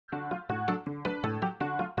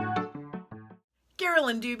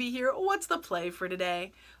Carolyn Doobie here. What's the play for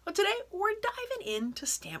today? Well, today we're diving into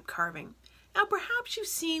stamp carving. Now, perhaps you've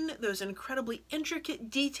seen those incredibly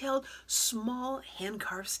intricate, detailed, small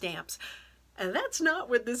hand-carved stamps. And that's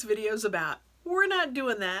not what this video is about. We're not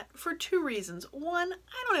doing that for two reasons. One,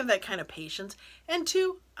 I don't have that kind of patience. And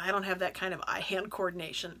two, I don't have that kind of eye-hand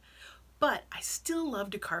coordination. But I still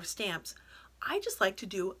love to carve stamps. I just like to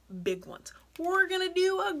do big ones. We're gonna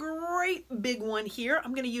do a great big one here.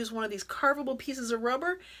 I'm gonna use one of these carvable pieces of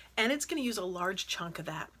rubber, and it's gonna use a large chunk of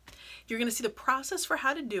that. You're gonna see the process for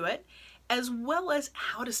how to do it, as well as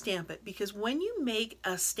how to stamp it, because when you make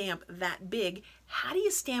a stamp that big, how do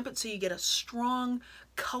you stamp it so you get a strong,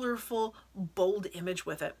 colorful, bold image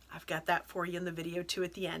with it? I've got that for you in the video too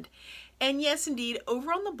at the end. And yes, indeed,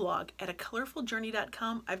 over on the blog at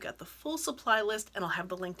acolorfuljourney.com, I've got the full supply list, and I'll have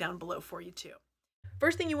the link down below for you too.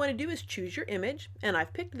 First thing you want to do is choose your image, and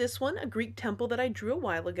I've picked this one, a Greek temple that I drew a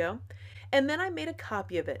while ago, and then I made a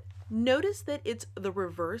copy of it. Notice that it's the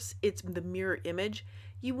reverse, it's the mirror image.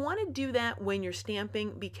 You want to do that when you're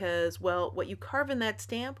stamping because, well, what you carve in that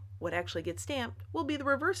stamp, what actually gets stamped, will be the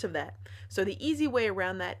reverse of that. So the easy way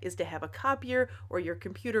around that is to have a copier or your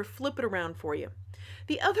computer flip it around for you.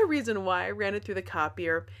 The other reason why I ran it through the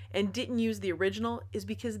copier and didn't use the original is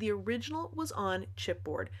because the original was on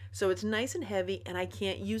chipboard. So it's nice and heavy and I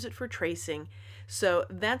can't use it for tracing. So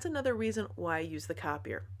that's another reason why I use the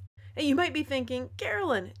copier. And you might be thinking,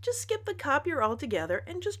 Carolyn, just skip the copier altogether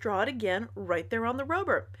and just draw it again right there on the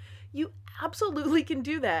rubber. You absolutely can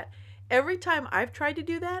do that. Every time I've tried to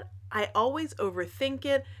do that, I always overthink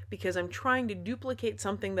it because I'm trying to duplicate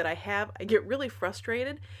something that I have. I get really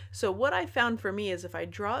frustrated. So what I found for me is if I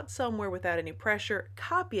draw it somewhere without any pressure,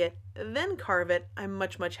 copy it, then carve it, I'm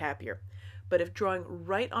much, much happier. But if drawing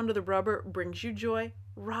right onto the rubber brings you joy,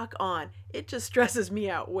 rock on. It just stresses me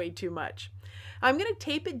out way too much. I'm going to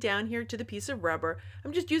tape it down here to the piece of rubber.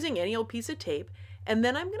 I'm just using any old piece of tape. And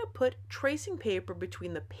then I'm going to put tracing paper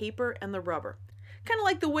between the paper and the rubber. Kind of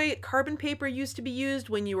like the way carbon paper used to be used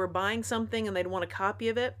when you were buying something and they'd want a copy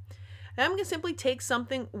of it. And I'm going to simply take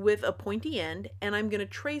something with a pointy end and I'm going to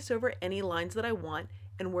trace over any lines that I want,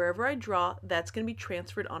 and wherever I draw, that's going to be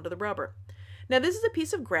transferred onto the rubber. Now this is a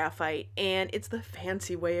piece of graphite and it's the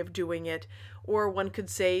fancy way of doing it, or one could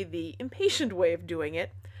say the impatient way of doing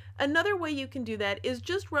it. Another way you can do that is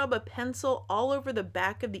just rub a pencil all over the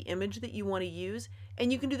back of the image that you want to use,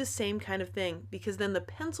 and you can do the same kind of thing because then the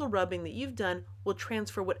pencil rubbing that you've done will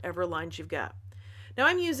transfer whatever lines you've got. Now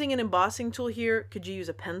I'm using an embossing tool here. Could you use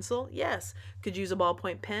a pencil? Yes. Could you use a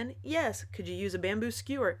ballpoint pen? Yes. Could you use a bamboo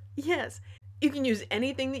skewer? Yes. You can use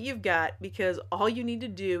anything that you've got because all you need to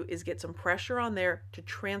do is get some pressure on there to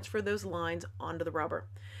transfer those lines onto the rubber.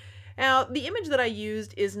 Now the image that I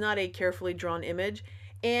used is not a carefully drawn image,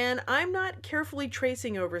 and I'm not carefully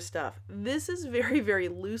tracing over stuff. This is very, very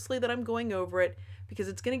loosely that I'm going over it because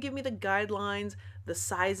it's going to give me the guidelines, the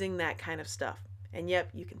sizing, that kind of stuff. And yep,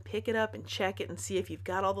 you can pick it up and check it and see if you've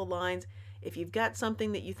got all the lines. If you've got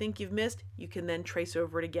something that you think you've missed, you can then trace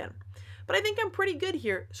over it again. But I think I'm pretty good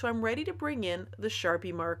here, so I'm ready to bring in the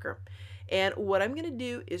Sharpie marker. And what I'm going to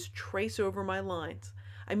do is trace over my lines.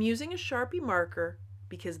 I'm using a Sharpie marker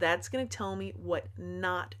because that's going to tell me what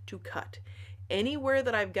not to cut. Anywhere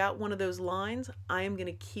that I've got one of those lines, I am going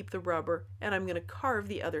to keep the rubber and I'm going to carve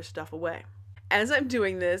the other stuff away. As I'm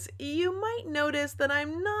doing this, you might notice that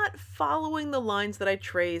I'm not following the lines that I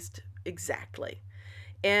traced exactly.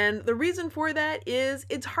 And the reason for that is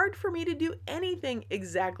it's hard for me to do anything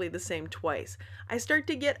exactly the same twice. I start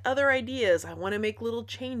to get other ideas. I want to make little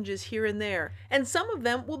changes here and there. And some of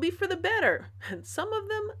them will be for the better, and some of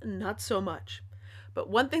them not so much. But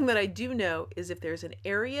one thing that I do know is if there's an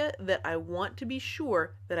area that I want to be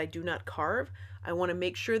sure that I do not carve, I want to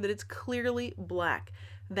make sure that it's clearly black.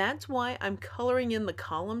 That's why I'm coloring in the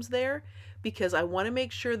columns there, because I want to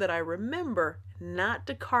make sure that I remember not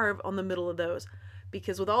to carve on the middle of those.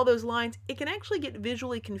 Because with all those lines, it can actually get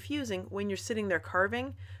visually confusing when you're sitting there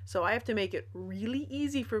carving. So I have to make it really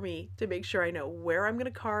easy for me to make sure I know where I'm going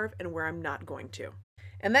to carve and where I'm not going to.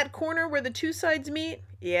 And that corner where the two sides meet,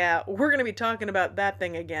 yeah, we're going to be talking about that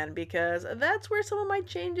thing again because that's where some of my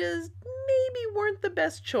changes maybe weren't the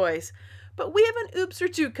best choice. But we have an oops or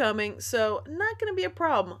two coming, so not going to be a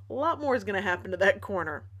problem. A lot more is going to happen to that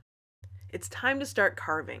corner. It's time to start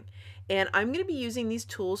carving. And I'm going to be using these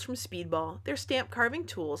tools from Speedball. They're stamp carving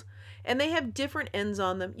tools, and they have different ends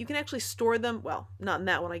on them. You can actually store them, well, not in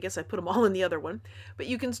that one, I guess I put them all in the other one, but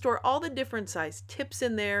you can store all the different size tips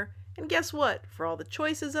in there. And guess what? For all the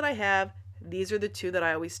choices that I have, these are the two that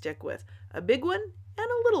I always stick with. A big one and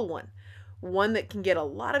a little one. One that can get a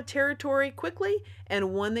lot of territory quickly,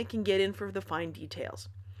 and one that can get in for the fine details.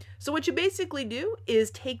 So what you basically do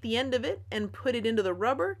is take the end of it and put it into the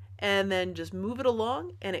rubber and then just move it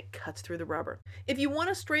along and it cuts through the rubber. If you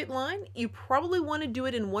want a straight line, you probably want to do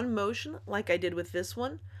it in one motion like I did with this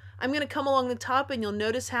one. I'm going to come along the top and you'll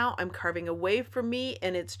notice how I'm carving away from me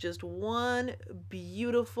and it's just one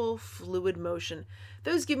beautiful fluid motion.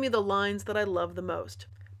 Those give me the lines that I love the most.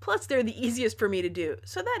 Plus they're the easiest for me to do,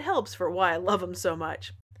 so that helps for why I love them so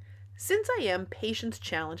much. Since I am patience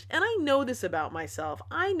challenged, and I know this about myself,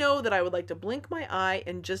 I know that I would like to blink my eye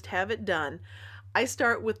and just have it done, I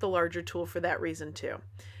start with the larger tool for that reason too,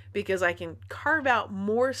 because I can carve out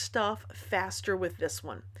more stuff faster with this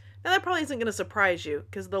one. Now that probably isn't going to surprise you,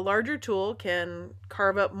 because the larger tool can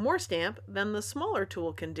carve up more stamp than the smaller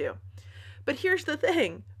tool can do. But here's the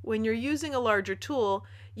thing, when you're using a larger tool,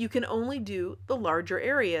 you can only do the larger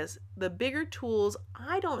areas. The bigger tools,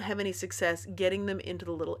 I don't have any success getting them into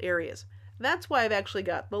the little areas. That's why I've actually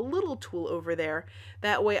got the little tool over there.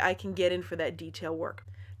 That way I can get in for that detail work.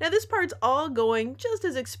 Now this part's all going just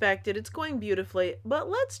as expected. It's going beautifully, but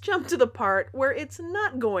let's jump to the part where it's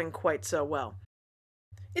not going quite so well.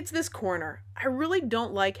 It's this corner. I really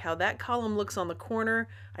don't like how that column looks on the corner.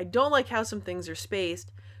 I don't like how some things are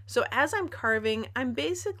spaced. So as I'm carving, I'm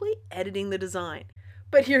basically editing the design.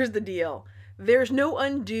 But here's the deal. There's no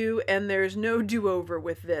undo and there's no do-over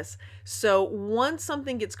with this. So once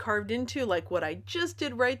something gets carved into, like what I just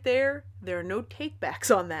did right there, there are no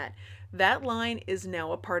takebacks on that. That line is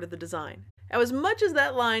now a part of the design. Now, as much as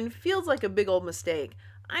that line feels like a big old mistake,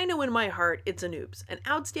 I know in my heart it's an oops, an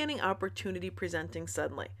outstanding opportunity presenting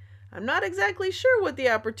suddenly. I'm not exactly sure what the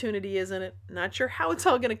opportunity is in it, not sure how it's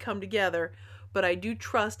all going to come together, but I do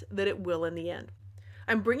trust that it will in the end.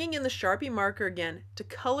 I'm bringing in the Sharpie marker again to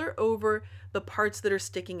color over the parts that are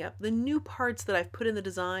sticking up, the new parts that I've put in the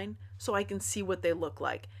design, so I can see what they look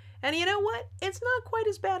like. And you know what? It's not quite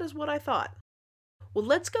as bad as what I thought. Well,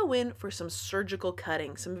 let's go in for some surgical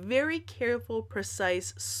cutting, some very careful,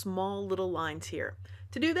 precise, small little lines here.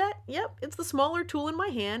 To do that, yep, it's the smaller tool in my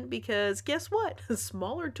hand because guess what?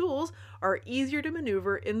 Smaller tools are easier to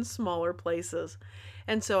maneuver in smaller places.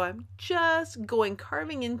 And so I'm just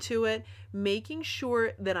carving into it, making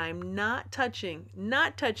sure that I'm not touching,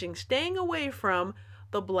 staying away from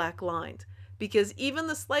the black lines, because even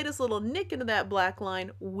the slightest little nick into that black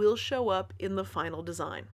line will show up in the final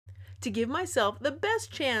design. To give myself the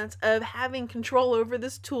best chance of having control over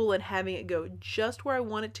this tool and having it go just where I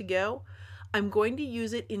want it to go, I'm going to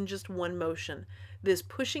use it in just one motion. This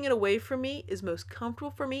pushing it away from me is most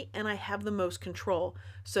comfortable for me and I have the most control.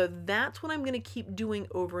 So that's what I'm going to keep doing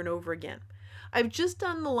over and over again. I've just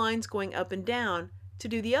done the lines going up and down. To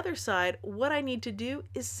do the other side, what I need to do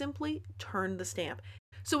is simply turn the stamp.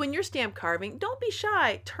 So when you're stamp carving, don't be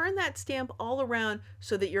shy. Turn that stamp all around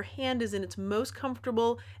so that your hand is in its most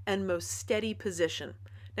comfortable and most steady position.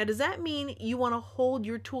 Now, does that mean you want to hold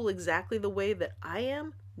your tool exactly the way that I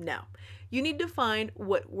am? No. You need to find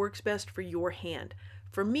what works best for your hand.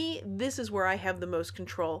 For me, this is where I have the most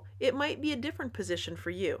control. It might be a different position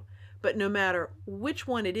for you, but no matter which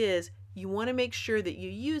one it is, you want to make sure that you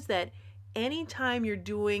use that anytime you're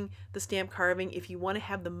doing the stamp carving if you want to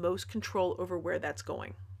have the most control over where that's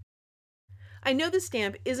going. I know the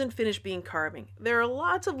stamp isn't finished being carving. There are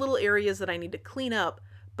lots of little areas that I need to clean up,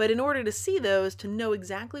 but in order to see those, to know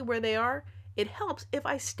exactly where they are, it helps if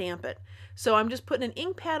I stamp it. So I'm just putting an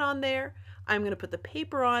ink pad on there, I'm going to put the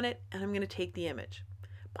paper on it, and I'm going to take the image.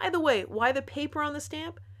 By the way, why the paper on the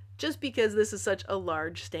stamp? Just because this is such a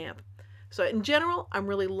large stamp. So in general, I'm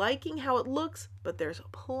really liking how it looks, but there's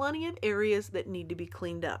plenty of areas that need to be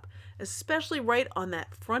cleaned up, especially right on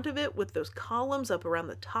that front of it with those columns up around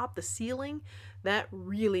the top, the ceiling. That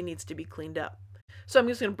really needs to be cleaned up. So I'm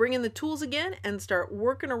just going to bring in the tools again and start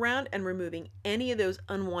working around and removing any of those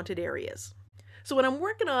unwanted areas. So when I'm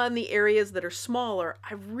working on the areas that are smaller,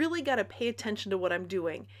 I've really got to pay attention to what I'm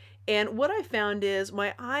doing. And what I found is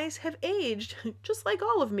my eyes have aged, just like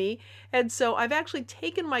all of me, and so I've actually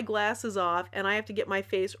taken my glasses off and I have to get my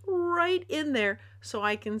face right in there so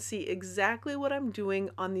I can see exactly what I'm doing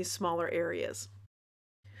on these smaller areas.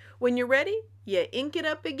 When you're ready, you ink it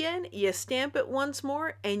up again, you stamp it once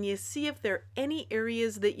more, and you see if there are any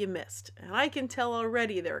areas that you missed. And I can tell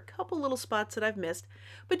already there are a couple little spots that I've missed,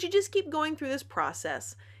 but you just keep going through this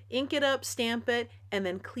process. Ink it up, stamp it, and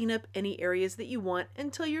then clean up any areas that you want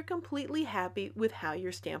until you're completely happy with how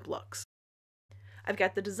your stamp looks. I've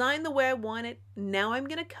got the design the way I want it. Now I'm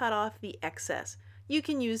going to cut off the excess. You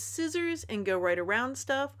can use scissors and go right around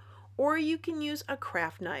stuff, or you can use a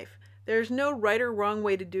craft knife. There's no right or wrong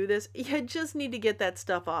way to do this. You just need to get that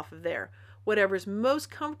stuff off of there. Whatever's most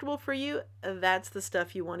comfortable for you, that's the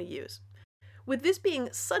stuff you want to use. With this being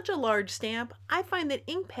such a large stamp, I find that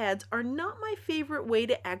ink pads are not my favorite way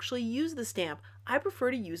to actually use the stamp. I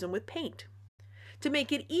prefer to use them with paint. To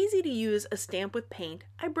make it easy to use a stamp with paint,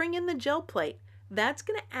 I bring in the gel plate. That's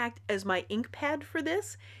going to act as my ink pad for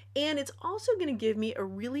this, and it's also going to give me a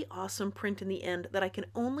really awesome print in the end that I can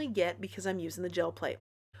only get because I'm using the gel plate.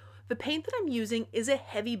 The paint that I'm using is a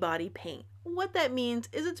heavy body paint. What that means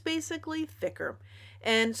is it's basically thicker,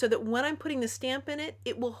 and so that when I'm putting the stamp in it,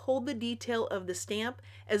 it will hold the detail of the stamp,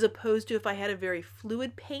 as opposed to if I had a very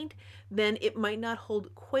fluid paint, then it might not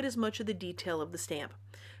hold quite as much of the detail of the stamp.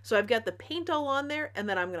 So I've got the paint all on there, and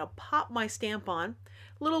then I'm going to pop my stamp on.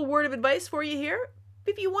 Little word of advice for you here: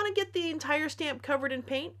 if you want to get the entire stamp covered in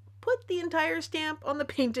paint, put the entire stamp on the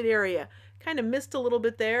painted area. Kind of missed a little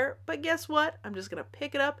bit there, but guess what? I'm just going to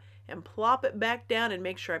pick it up and plop it back down and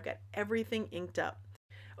make sure I've got everything inked up.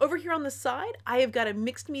 Over here on the side, I have got a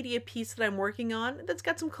mixed media piece that I'm working on that's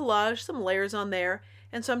got some collage, some layers on there,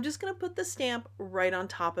 and so I'm just going to put the stamp right on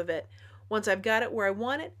top of it. Once I've got it where I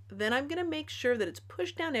want it, then I'm going to make sure that it's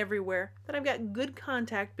pushed down everywhere, that I've got good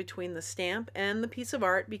contact between the stamp and the piece of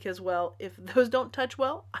art, because, well, if those don't touch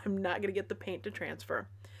well, I'm not going to get the paint to transfer.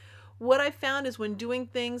 What I found is when doing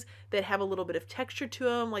things that have a little bit of texture to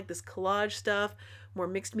them, like this collage stuff, more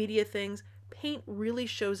mixed media things, paint really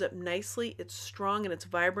shows up nicely. It's strong and it's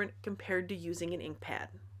vibrant compared to using an ink pad.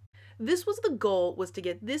 The goal was to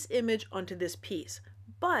get this image onto this piece,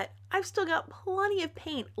 but I've still got plenty of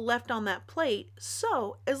paint left on that plate,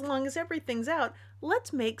 so as long as everything's out,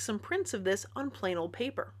 let's make some prints of this on plain old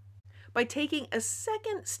paper. By taking a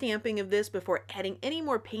second stamping of this before adding any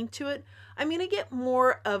more paint to it, I'm going to get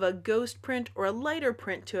more of a ghost print or a lighter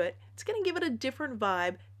print to it. It's going to give it a different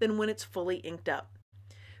vibe than when it's fully inked up.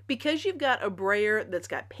 Because you've got a brayer that's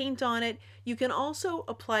got paint on it, you can also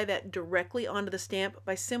apply that directly onto the stamp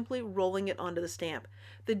by simply rolling it onto the stamp.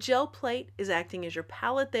 The gel plate is acting as your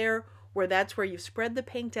palette there, that's where you've spread the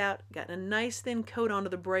paint out, gotten a nice thin coat onto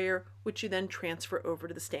the brayer, which you then transfer over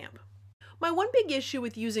to the stamp. My one big issue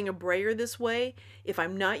with using a brayer this way, if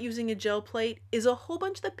I'm not using a gel plate, is a whole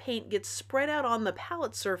bunch of the paint gets spread out on the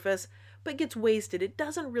palette surface, but gets wasted. It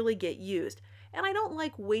doesn't really get used. And I don't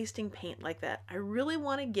like wasting paint like that. I really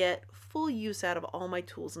want to get full use out of all my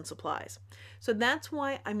tools and supplies. So that's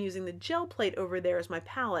why I'm using the gel plate over there as my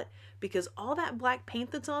palette, because all that black paint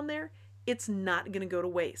that's on there, it's not going to go to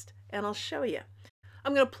waste. And I'll show you.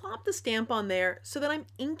 I'm going to plop the stamp on there so that I'm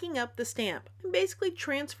inking up the stamp. I'm basically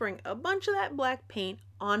transferring a bunch of that black paint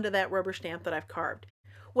onto that rubber stamp that I've carved.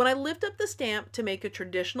 When I lift up the stamp to make a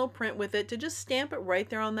traditional print with it, to just stamp it right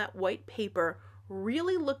there on that white paper,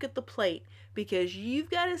 really look at the plate, because you've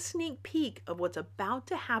got a sneak peek of what's about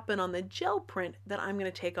to happen on the gel print that I'm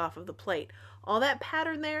going to take off of the plate. All that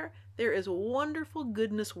pattern there is wonderful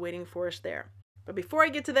goodness waiting for us there. But before I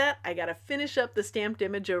get to that, I gotta finish up the stamped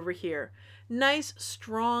image over here. Nice,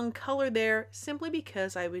 strong color there, simply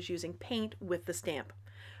because I was using paint with the stamp.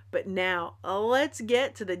 But now, let's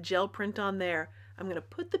get to the gel print on there. I'm gonna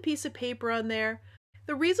put the piece of paper on there.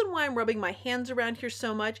 The reason why I'm rubbing my hands around here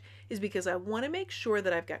so much is because I want to make sure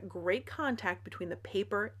that I've got great contact between the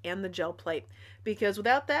paper and the gel plate, because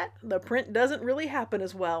without that, the print doesn't really happen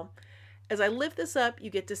as well. As I lift this up, you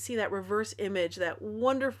get to see that reverse image, that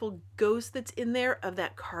wonderful ghost that's in there of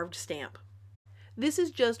that carved stamp. This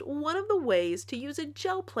is just one of the ways to use a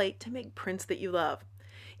gel plate to make prints that you love.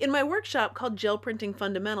 In my workshop called Gel Printing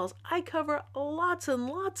Fundamentals, I cover lots and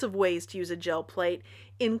lots of ways to use a gel plate,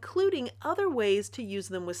 including other ways to use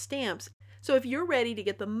them with stamps. So if you're ready to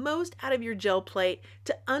get the most out of your gel plate,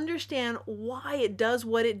 to understand why it does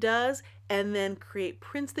what it does, and then create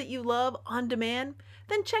prints that you love on demand,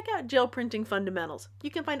 then check out Gel Printing Fundamentals. You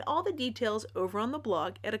can find all the details over on the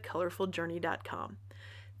blog at acolorfuljourney.com.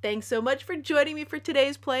 Thanks so much for joining me for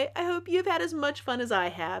today's play. I hope you've had as much fun as I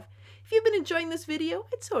have. If you've been enjoying this video,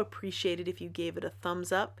 I'd so appreciate it if you gave it a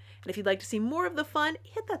thumbs up. And if you'd like to see more of the fun,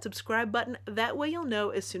 hit that subscribe button. That way you'll know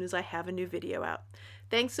as soon as I have a new video out.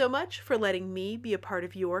 Thanks so much for letting me be a part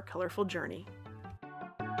of your colorful journey.